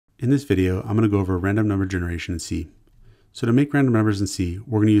In this video, I'm going to go over random number generation in C. So to make random numbers in C,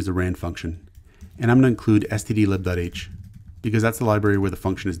 we're going to use the rand function. And I'm going to include stdlib.h because that's the library where the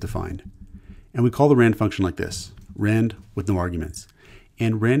function is defined. And we call the rand function like this, rand with no arguments.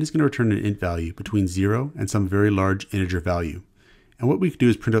 And rand is going to return an int value between 0 and some very large integer value. And what we could do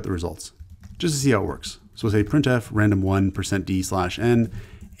is print out the results, just to see how it works. So we'll say printf random1 %d/n,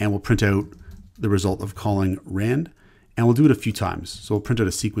 and we'll print out the result of calling rand. And we'll do it a few times. So we'll print out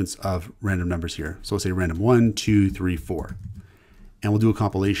a sequence of random numbers here. So we'll say random 1, 2, 3, 4. And we'll do a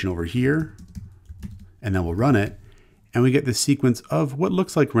compilation over here. And then we'll run it. And we get this sequence of what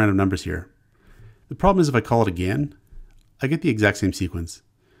looks like random numbers here. The problem is if I call it again, I get the exact same sequence.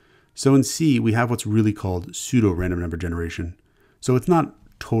 So in C, we have what's really called pseudo random number generation. So it's not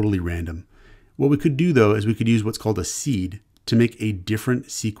totally random. What we could do though is we could use what's called a seed to make a different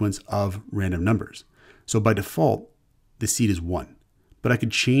sequence of random numbers. So by default, the seed is 1, but I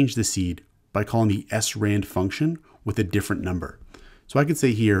could change the seed by calling the srand function with a different number. So I could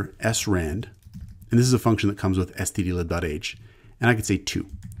say here srand, and this is a function that comes with stdlib.h, and I could say 2.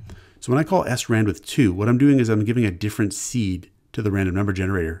 So when I call srand with 2, what I'm doing is I'm giving a different seed to the random number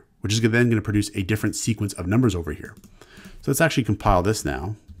generator, which is then going to produce a different sequence of numbers over here. So let's actually compile this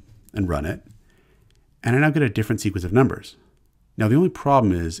now and run it, and I now get a different sequence of numbers. Now the only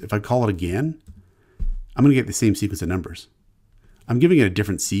problem is if I call it again, I'm going to get the same sequence of numbers. I'm giving it a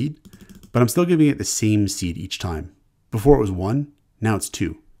different seed, but I'm still giving it the same seed each time. Before it was 1, now it's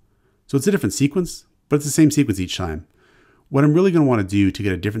 2. So it's a different sequence, but it's the same sequence each time. What I'm really going to want to do to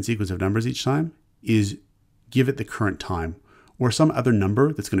get a different sequence of numbers each time is give it the current time or some other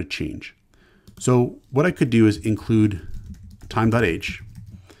number that's going to change. So what I could do is include time.h,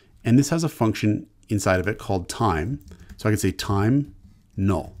 and this has a function inside of it called time. So I could say time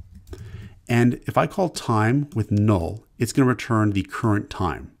null. And if I call time with null, it's going to return the current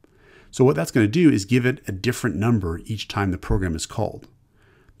time. So what that's going to do is give it a different number each time the program is called.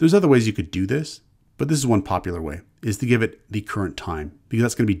 There's other ways you could do this, but this is one popular way, is to give it the current time, because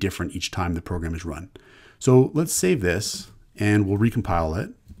that's going to be different each time the program is run. So let's save this, and we'll recompile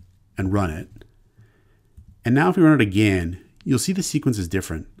it and run it. And now if we run it again, you'll see the sequence is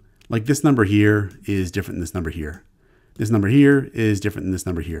different. Like this number here is different than this number here. This number here is different than this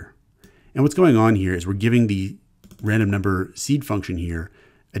number here. And what's going on here is we're giving the random number seed function here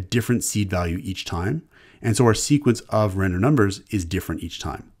a different seed value each time. And so our sequence of random numbers is different each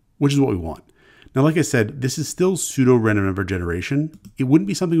time, which is what we want. Now, like I said, this is still pseudo random number generation. It wouldn't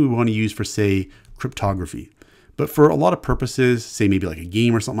be something we want to use for, say, cryptography. But for a lot of purposes, say maybe like a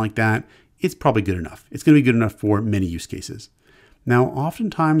game or something like that, it's probably good enough. It's going to be good enough for many use cases. Now,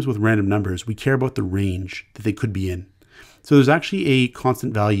 oftentimes with random numbers, we care about the range that they could be in. So there's actually a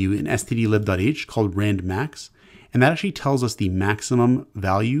constant value in stdlib.h called rand max, and that actually tells us the maximum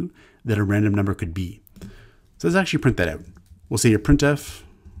value that a random number could be. So let's actually print that out. We'll say your printf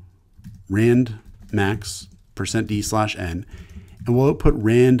rand max %d/n, and we'll output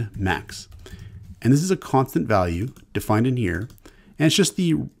rand max. And this is a constant value defined in here, and it's just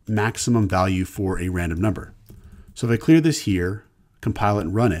the maximum value for a random number. So if I clear this here, compile it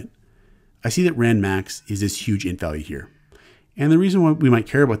and run it, I see that rand max is this huge int value here. And the reason why we might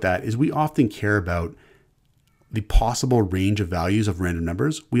care about that is we often care about the possible range of values of random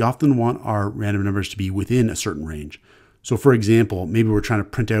numbers. We often want our random numbers to be within a certain range. So for example, maybe we're trying to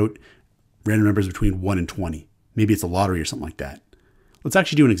print out random numbers between 1 and 20. Maybe it's a lottery or something like that. Let's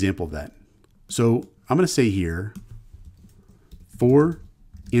actually do an example of that. So I'm going to say here, for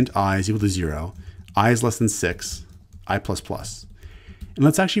int I is equal to 0, I is less than 6, I++. And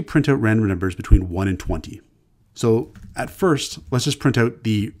let's actually print out random numbers between 1 and 20. So at first, let's just print out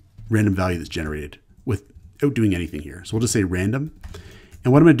the random value that's generated without doing anything here. So we'll just say random.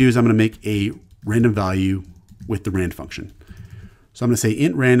 And what I'm going to do is I'm going to make a random value with the rand function. So I'm going to say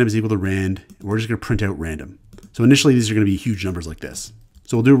int random is equal to rand, and we're just going to print out random. So initially, these are going to be huge numbers like this.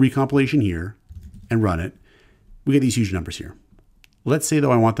 So we'll do a recompilation here and run it. We get these huge numbers here. Let's say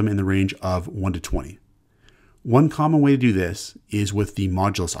though I want them in the range of 1 to 20. One common way to do this is with the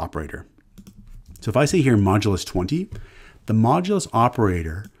modulus operator. So if I say here modulus 20, the modulus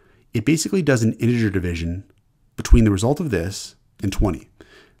operator, it basically does an integer division between the result of this and 20,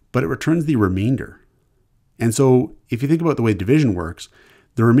 but it returns the remainder. And so if you think about the way division works,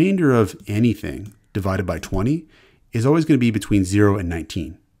 the remainder of anything divided by 20 is always going to be between 0 and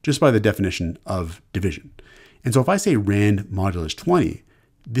 19, just by the definition of division. And so if I say rand modulus 20,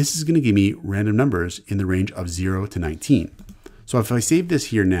 this is going to give me random numbers in the range of 0 to 19. So if I save this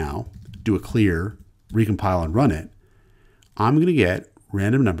here now, do a clear, recompile and run it, I'm going to get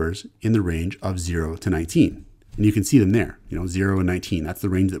random numbers in the range of 0 to 19. And you can see them there, 0 and 19. That's the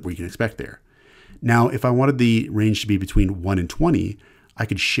range that we can expect there. Now, if I wanted the range to be between 1 and 20, I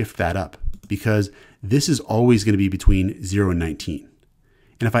could shift that up because this is always going to be between 0 and 19.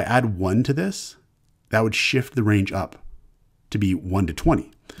 And if I add 1 to this, that would shift the range up to be 1 to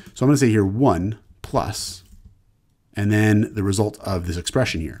 20. So I'm going to say here 1 plus, and then the result of this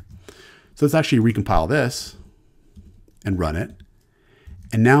expression here. So let's actually recompile this and run it.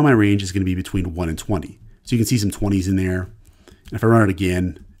 And now my range is going to be between 1 and 20. So you can see some 20s in there. And if I run it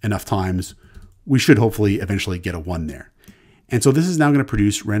again enough times, we should hopefully eventually get a 1 there. And so this is now going to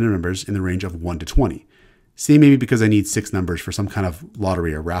produce random numbers in the range of 1 to 20. Say maybe because I need 6 numbers for some kind of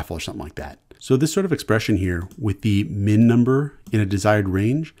lottery or raffle or something like that. So this sort of expression here with the min number in a desired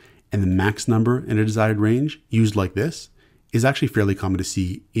range and the max number in a desired range used like this is actually fairly common to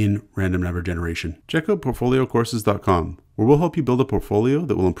see in random number generation. Check out portfoliocourses.com, where we'll help you build a portfolio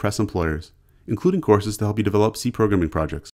that will impress employers, including courses to help you develop C programming projects.